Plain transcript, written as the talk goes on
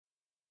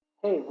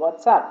Hey,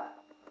 what's up?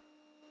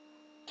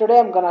 Today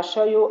I'm gonna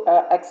show you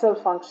a Excel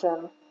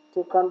function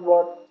to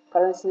convert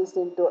currencies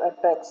into a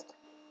text.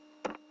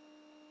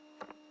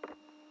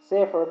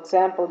 Say for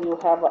example you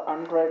have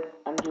 100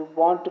 and you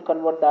want to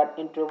convert that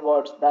into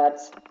words.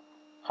 That's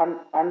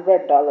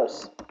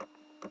 $100.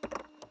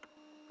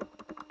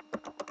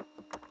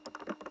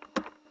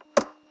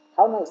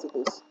 How nice it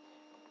is.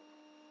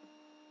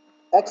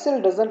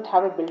 Excel doesn't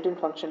have a built-in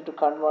function to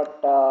convert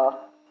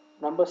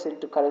numbers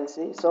into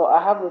currency. So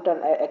I have written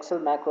an Excel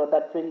macro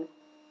that will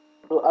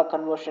do a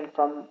conversion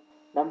from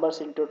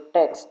numbers into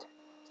text.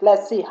 So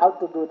let's see how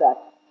to do that.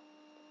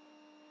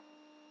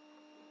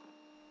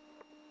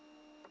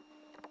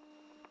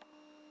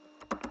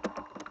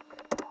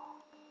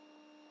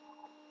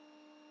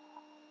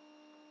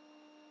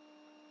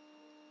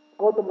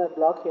 Go to my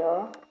blog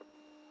here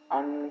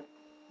and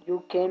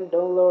you can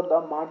download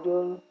the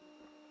module.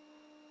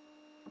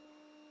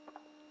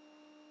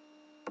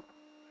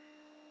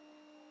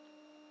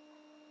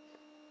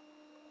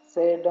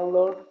 Say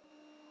download.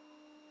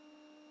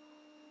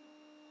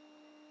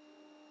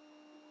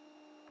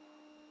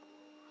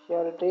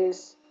 Here it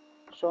is,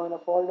 show in a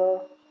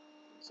folder.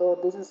 So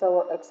this is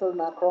our Excel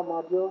macro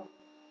module.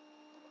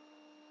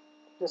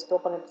 Just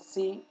open and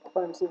see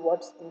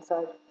what's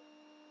inside.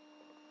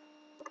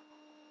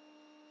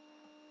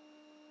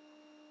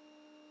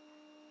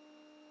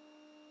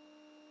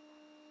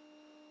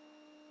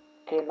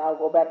 Okay, now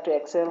go back to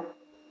Excel.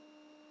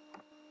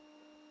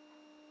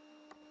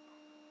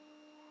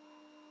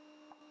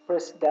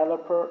 Press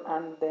developer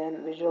and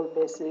then Visual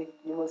Basic.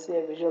 You will see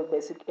a Visual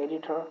Basic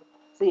editor.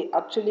 See,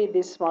 actually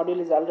this module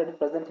is already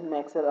present in my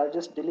Excel. I'll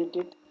just delete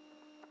it.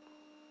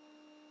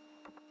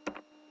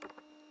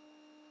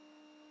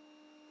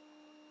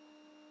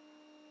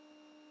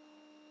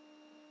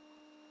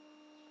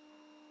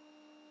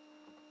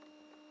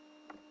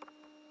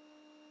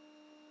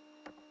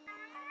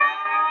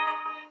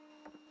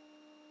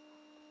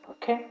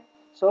 Okay,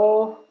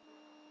 so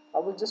I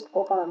will just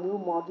open a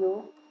new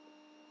module.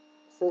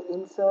 Say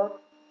insert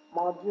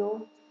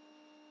module.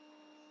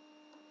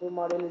 New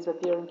module is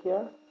appearing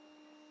here.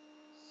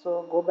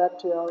 So go back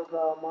to your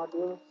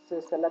module,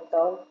 say select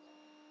all,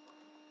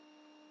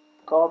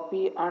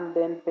 copy and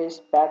then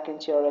paste back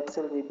into your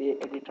Excel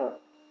VBA editor.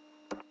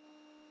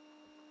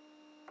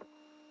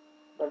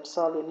 That's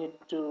all you need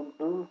to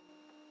do.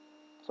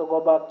 So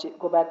go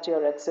back to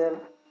your Excel,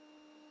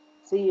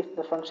 see if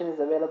the function is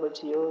available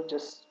to you,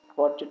 just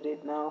what you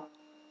did now.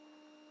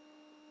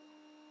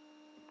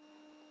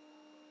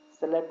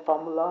 Select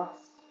formulas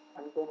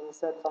and then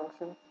insert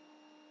function.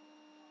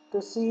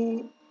 To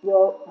see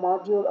your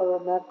module or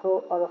a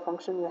macro or a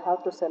function, you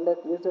have to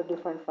select user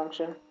defined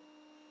function.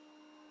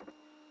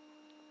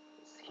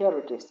 Here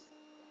it is.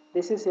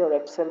 This is your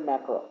Excel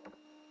macro.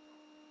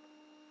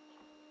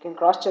 You can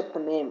cross check the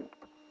name.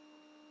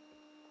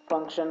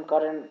 Function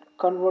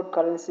convert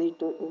currency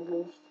to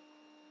English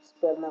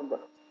spell number.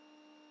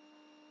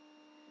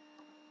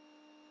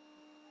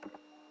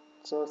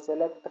 So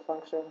select the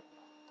function,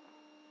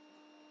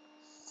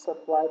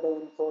 supply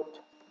the input.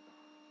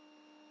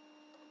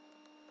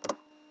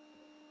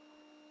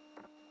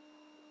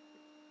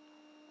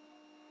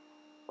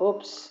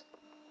 Oops.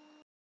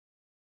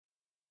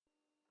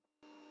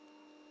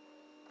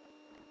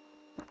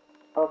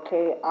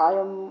 Okay,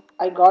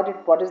 I got it.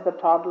 What is the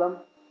problem?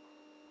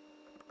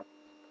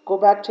 Go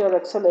back to your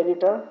Excel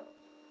editor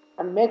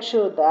and make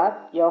sure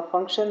that your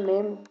function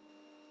name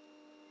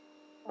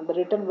and the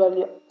return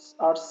values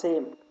are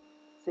same.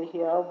 See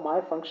here, my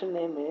function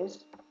name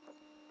is,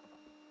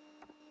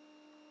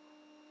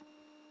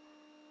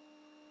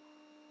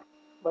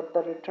 but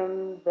the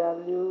return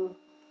value,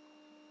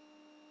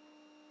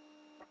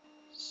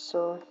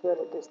 so here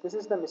it is. This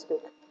is the mistake.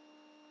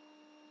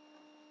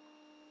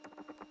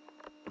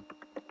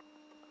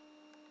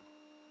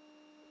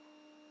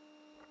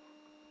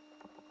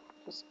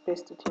 Just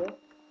paste it here.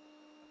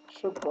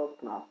 Should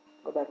work now.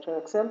 Go back to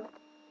Excel.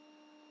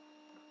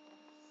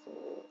 So,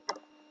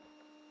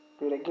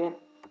 do it again.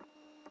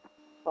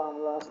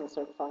 Formulas,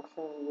 insert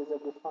function, user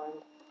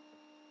defined.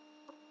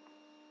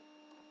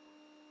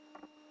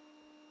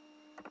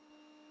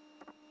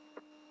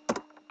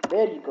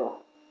 There you go.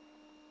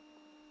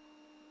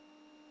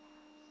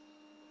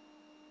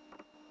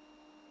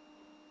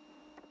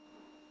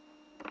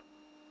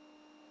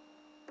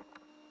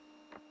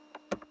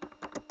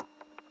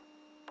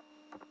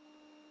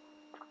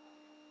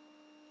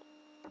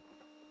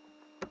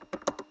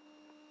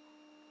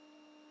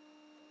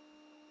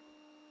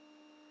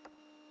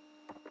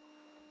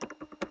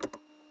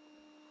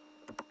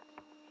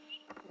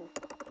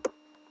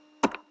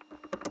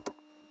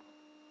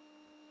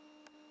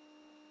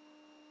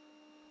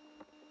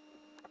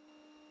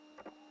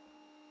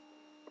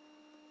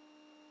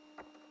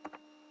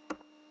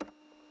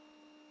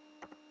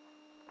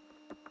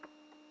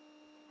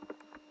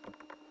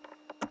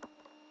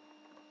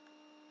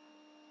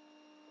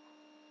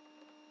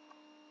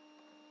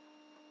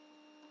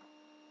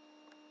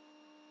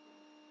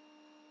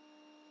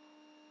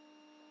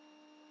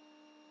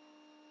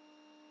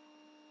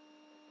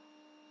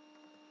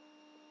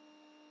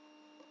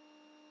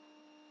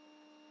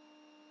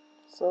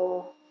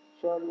 So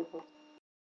sure you put.